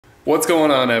What's going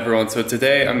on, everyone? So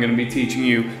today I'm going to be teaching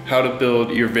you how to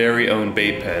build your very own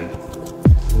bait pen.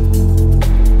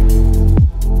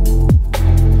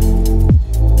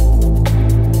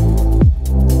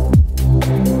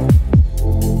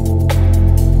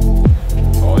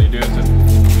 All you do is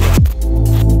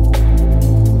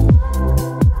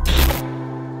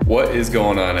What is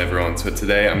going on, everyone? So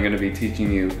today I'm going to be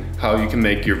teaching you how you can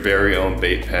make your very own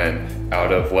bait pen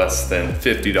out of less than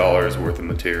 $50 worth of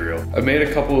material. I've made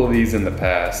a couple of these in the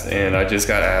past and I just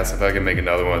got asked if I could make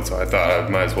another one, so I thought I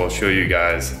might as well show you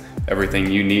guys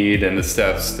everything you need and the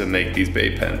steps to make these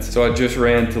bait pens. So I just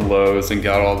ran to Lowe's and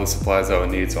got all the supplies I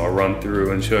would need, so I'll run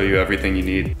through and show you everything you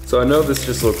need. So I know this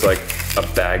just looks like a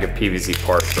bag of PVC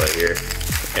parts right here,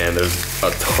 and there's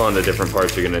a ton of different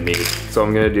parts you're gonna need. So what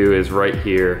I'm gonna do is right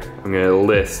here, I'm gonna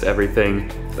list everything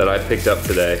that I picked up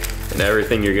today and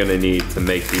everything you're gonna need to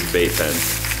make these bait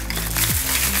pens.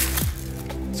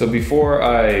 So before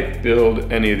I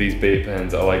build any of these bait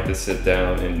pens, I like to sit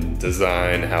down and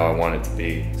design how I want it to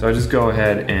be. So I just go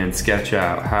ahead and sketch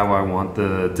out how I want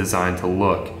the design to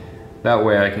look. That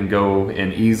way I can go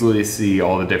and easily see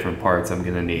all the different parts I'm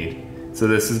gonna need. So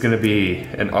this is gonna be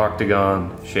an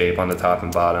octagon shape on the top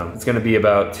and bottom. It's gonna be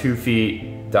about 2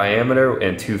 feet diameter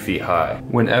and 2 feet high.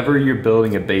 Whenever you're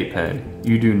building a bait pen,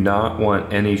 you do not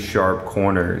want any sharp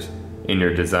corners in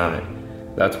your design.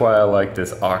 That's why I like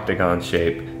this octagon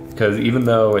shape, because even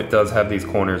though it does have these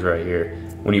corners right here,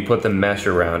 when you put the mesh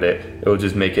around it, it will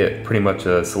just make it pretty much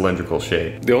a cylindrical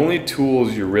shape. The only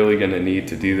tools you're really gonna need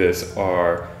to do this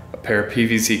are a pair of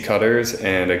PVC cutters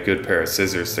and a good pair of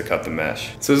scissors to cut the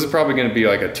mesh. So this is probably gonna be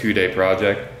like a 2-day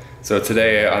project. So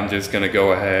today I'm just gonna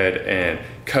go ahead and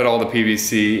cut all the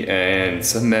PVC and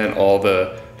cement all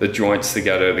the joints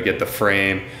together to get the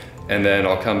frame, and then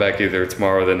I'll come back either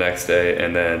tomorrow or the next day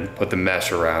and then put the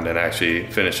mesh around and actually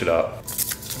finish it up.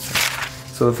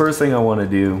 So the first thing I wanna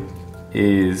do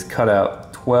is cut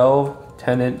out 12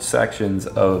 10-inch sections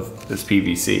of this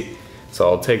PVC. So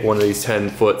I'll take one of these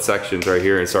 10-foot sections right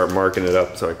here and start marking it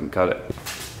up so I can cut it.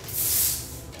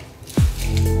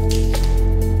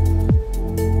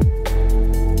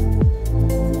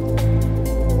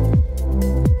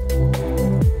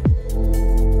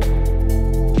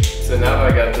 So now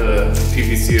that I got the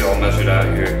PVC all measured out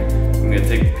here, I'm gonna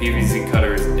take the PVC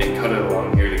cutters and cut it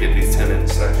along here to get these 10-inch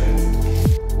sections.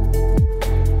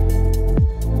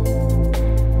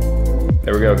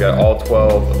 There we go, got all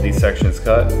 12 of these sections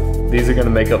cut. These are gonna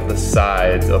make up the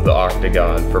sides of the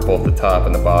octagon for both the top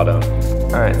and the bottom.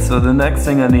 All right, so the next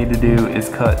thing I need to do is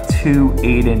cut 2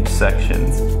 8-inch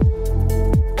sections.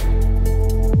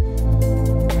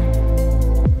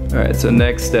 All right, so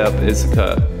next step is to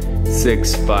cut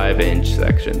 6 5-inch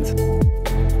sections.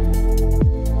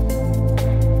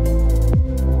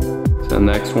 So the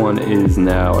next one is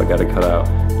now I gotta cut out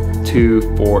 2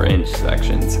 4-inch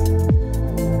sections.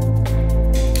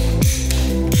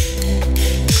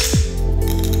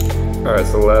 All right,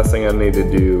 so the last thing I need to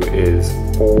do is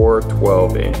 4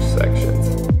 12-inch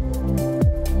sections.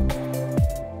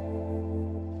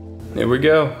 There we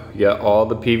go. You got all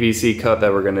the PVC cut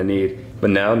that we're gonna need. But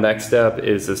now next step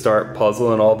is to start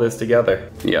puzzling all this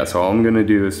together. Yeah, so all I'm gonna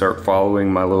do is start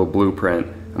following my little blueprint.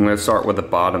 I'm gonna start with the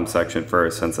bottom section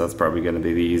first, since that's probably gonna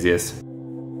be the easiest.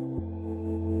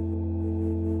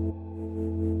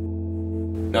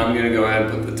 Now I'm gonna go ahead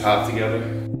and put the top together.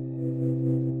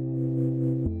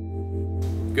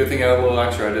 Good thing I have a little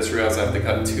extra, I just realized I have to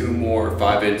cut 2 more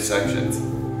 5-inch sections.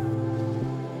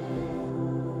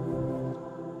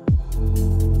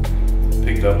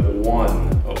 Picked up one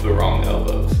of the wrong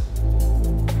elbows.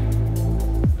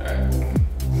 Alright.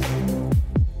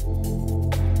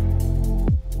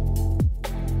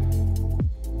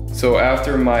 So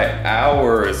after my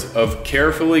hours of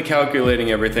carefully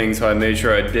calculating everything so I made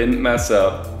sure I didn't mess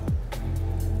up,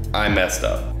 I messed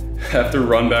up. I have to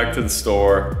run back to the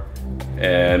store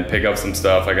and pick up some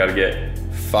stuff. I gotta get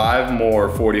 5 more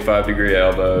 45-degree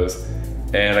elbows,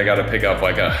 and I gotta pick up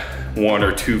like a 1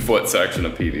 or 2 foot section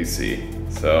of PVC.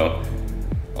 So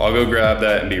I'll go grab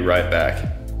that and be right back.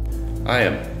 I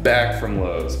am back from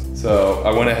Lowe's. So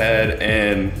I went ahead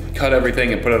and cut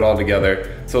everything and put it all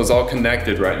together. So it's all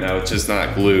connected right now, it's just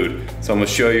not glued. So I'm gonna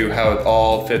show you how it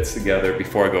all fits together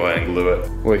before I go ahead and glue it.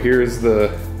 Well, here's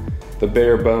the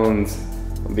bare bones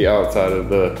of the outside of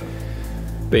the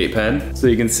bait pen. So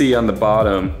you can see on the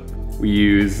bottom, we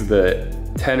use the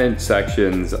 10-inch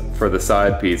sections for the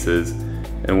side pieces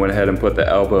and went ahead and put the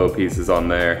elbow pieces on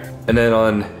there. And then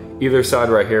on either side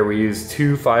right here, we use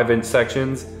 2 5-inch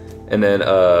sections and then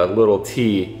a little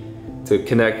T to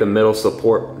connect the middle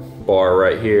support bar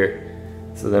right here.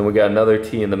 So then we got another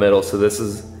T in the middle. So this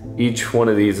is Each one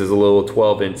of these is a little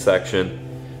 12-inch section.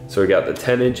 So we got the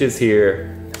 10 inches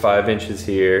here, 5 inches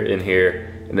here, in here,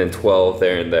 and then 12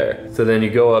 there and there. So then you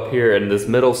go up here, and this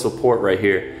middle support right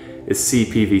here is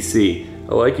CPVC.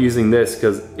 I like using this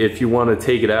because if you want to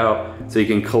take it out so you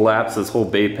can collapse this whole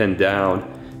bait pen down,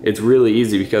 it's really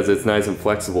easy because it's nice and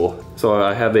flexible. So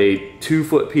I have a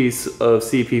 2-foot piece of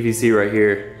CPVC right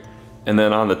here, and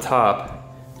then on the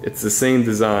top, it's the same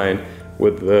design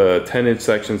with the 10-inch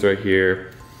sections right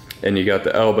here, and you got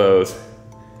the elbows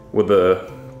with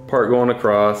the part going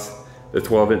across, the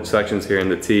 12-inch sections here in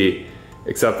the T,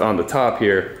 except on the top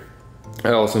here,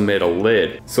 I also made a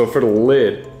lid. So for the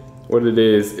lid, what it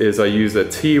is I use a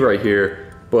T right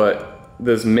here, but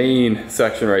this main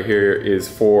section right here is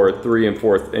for 3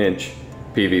 1/4 inch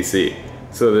PVC.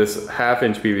 So this 1/2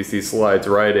 inch PVC slides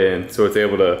right in, so it's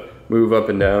able to move up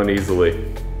and down easily.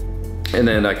 And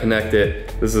then I connect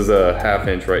it, this is a 1/2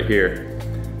 inch right here.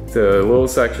 It's a little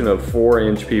section of 4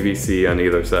 inch PVC on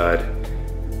either side.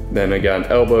 Then I got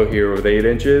an elbow here with 8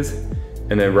 inches.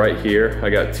 And then right here, I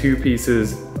got 2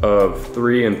 pieces of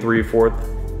 3 3/4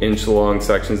 inch long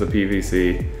sections of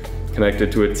PVC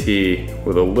connected to a T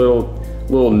with a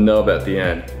little nub at the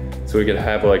end. So we can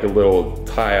have like a little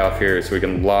tie off here so we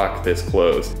can lock this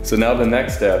closed. So now the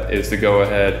next step is to go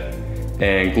ahead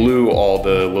and glue all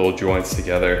the little joints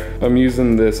together. I'm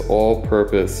using this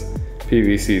all-purpose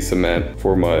PVC cement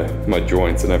for my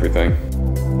joints and everything.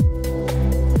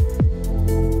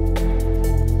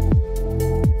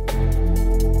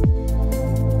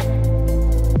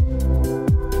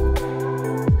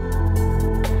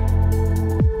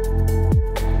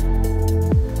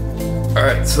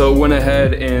 Alright, so went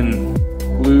ahead and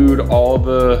glued all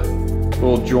the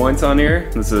little joints on here.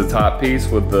 This is the top piece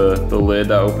with the lid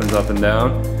that opens up and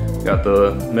down. Got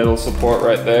the middle support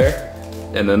right there,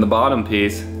 and then the bottom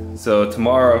piece. So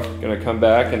tomorrow, I'm gonna come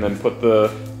back and then put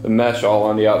the mesh all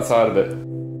on the outside of it.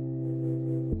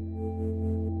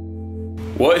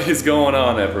 What is going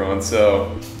on, everyone?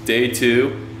 So day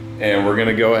 2, and we're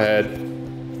gonna go ahead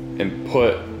and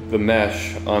put the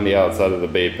mesh on the outside of the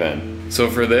bait pen. So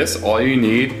for this, all you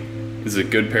need is a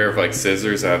good pair of like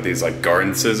scissors. I have these like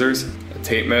garden scissors, a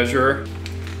tape measure,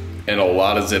 and a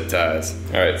lot of zip ties.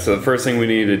 All right, so the first thing we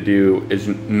need to do is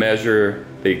measure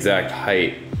the exact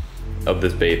height of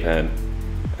this bait pen.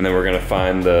 And then we're gonna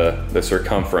find the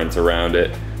circumference around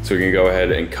it. So we can go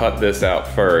ahead and cut this out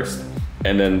first,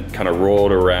 and then kind of roll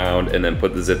it around and then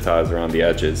put the zip ties around the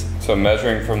edges. So I'm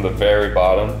measuring from the very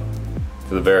bottom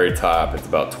to the very top. It's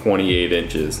about 28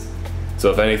 inches. So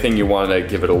if anything, you want to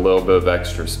give it a little bit of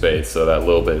extra space, so that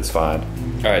little bit is fine.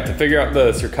 All right, to figure out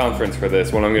the circumference for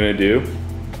this, what I'm gonna do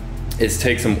is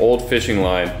take some old fishing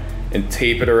line and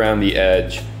tape it around the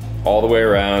edge all the way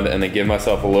around, and then give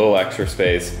myself a little extra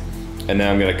space. And then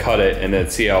I'm gonna cut it and then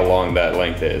see how long that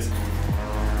length is.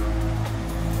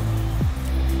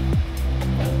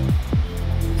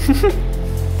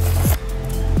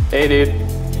 Hey, dude.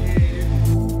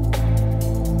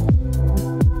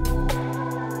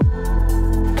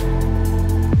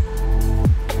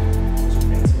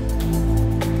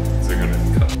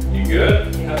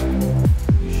 Good? Yeah.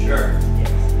 You sure?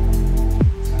 Yes.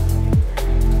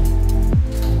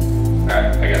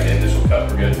 Alright, I got the initial cut,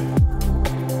 we're good.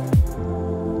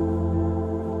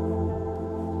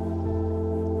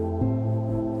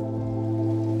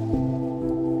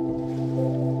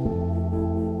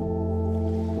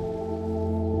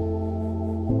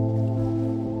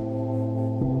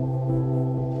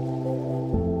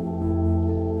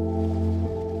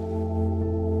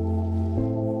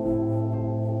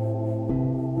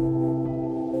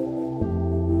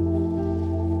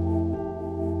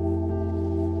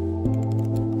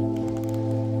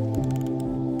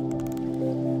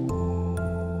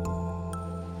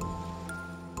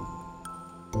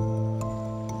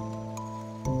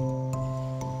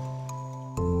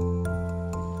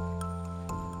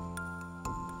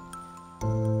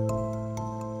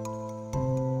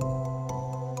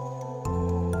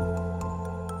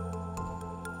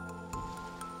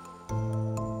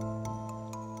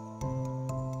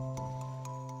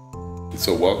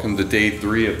 So welcome to day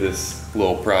 3 of this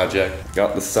little project.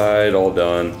 Got the side all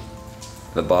done,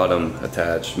 the bottom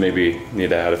attached. Maybe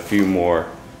need to add a few more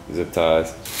zip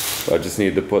ties. So I just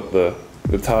need to put the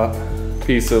top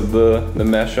piece of the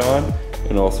mesh on,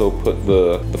 and also put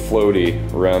the floaty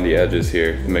around the edges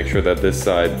here to make sure that this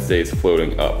side stays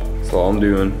floating up. So all I'm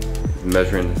doing is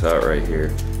measuring this out right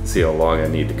here. See how long I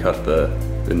need to cut the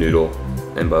noodle.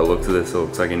 And by the looks of this, it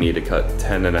looks like I need to cut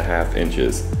 10.5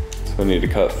 inches. So I need to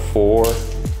cut 4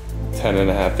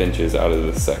 10.5 inches out of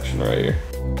this section right here.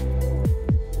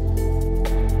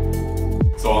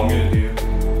 So all I'm gonna do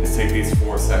is take these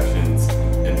 4 sections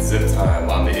and zip tie them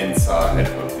on the inside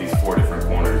of these 4 different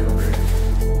corners over here.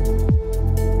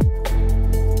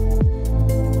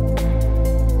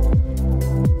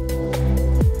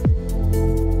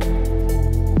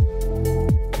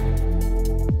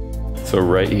 So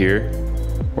right here,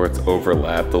 where it's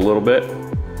overlapped a little bit,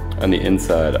 on the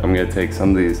inside, I'm gonna take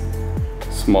some of these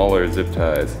smaller zip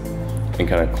ties and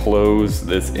kind of close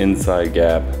this inside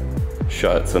gap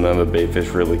shut so none of the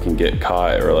baitfish really can get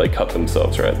caught or like cut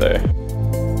themselves right there.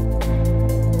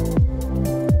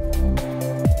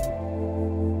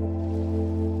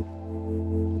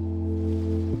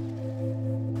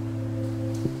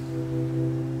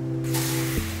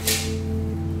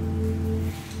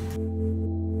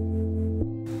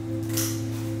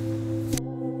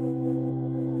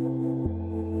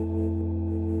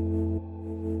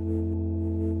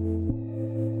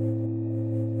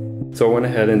 So I went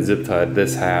ahead and zip tied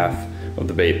this half of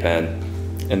the bait pen,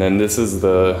 and then this is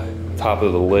the top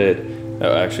of the lid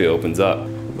that actually opens up.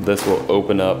 This will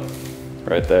open up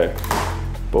right there.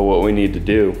 But what we need to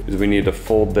do is we need to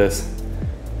fold this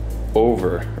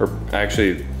over, or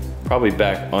actually probably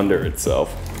back under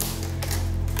itself,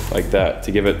 like that,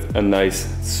 to give it a nice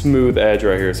smooth edge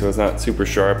right here so it's not super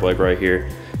sharp like right here.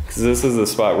 Because this is the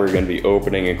spot where you're gonna be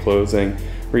opening and closing,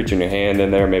 reaching your hand in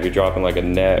there, maybe dropping like a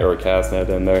net or a cast net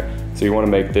in there. So you wanna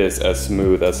make this as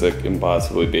smooth as it can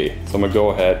possibly be. So I'm gonna go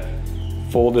ahead,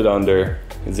 fold it under,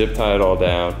 zip tie it all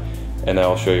down, and then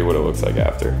I'll show you what it looks like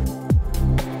after.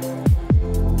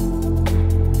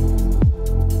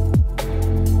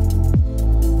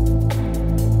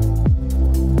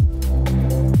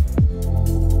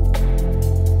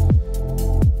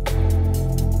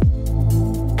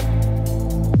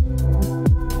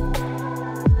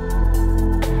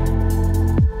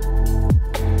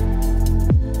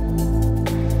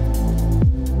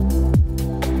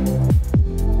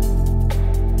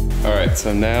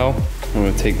 So now I'm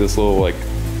gonna take this little like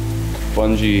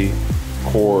bungee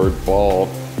cord ball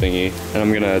thingy and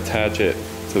I'm gonna attach it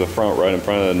to the front, right in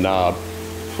front of the knob.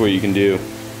 So what you can do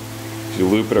is you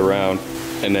loop it around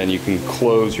and then you can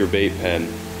close your bait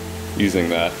pen using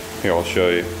that. Here, I'll show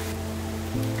you.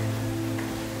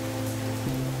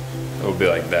 It'll be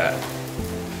like that.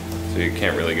 So you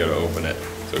can't really go to open it.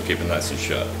 So keep it nice and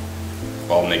shut.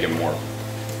 I'll make it more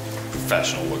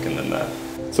professional looking than that.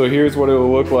 So here's what it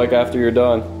will look like after you're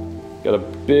done. Got a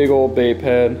big old bait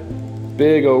pen,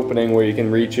 big opening where you can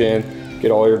reach in,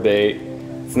 get all your bait.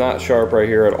 It's not sharp right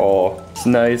here at all. It's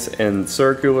nice and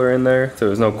circular in there, so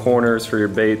there's no corners for your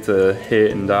bait to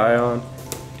hit and die on.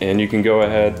 And you can go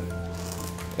ahead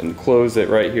and close it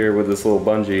right here with this little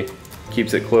bungee.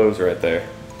 Keeps it closed right there.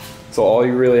 So all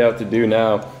you really have to do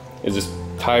now is just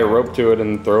tie a rope to it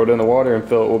and throw it in the water and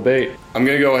fill it with bait. I'm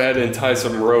gonna go ahead and tie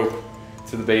some rope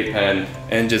to the bait pen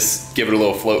and just give it a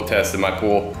little float test in my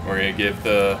pool. We're gonna give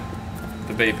the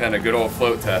bait pen a good old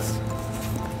float test.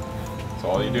 So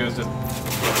all you do is just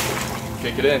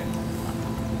kick it in.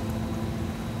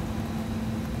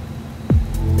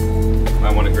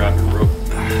 Might want to grab the rope.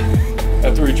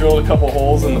 After we drilled a couple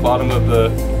holes in the bottom of the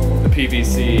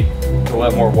PVC to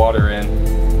let more water in,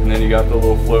 and then you got the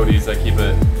little floaties that keep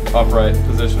it upright,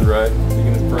 positioned right. You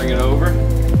can just bring it over.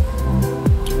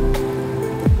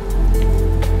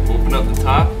 Up the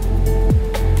top,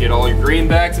 get all your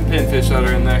greenbacks and pinfish that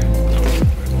are in there.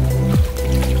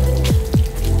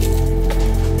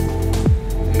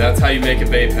 And that's how you make a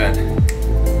bait pen.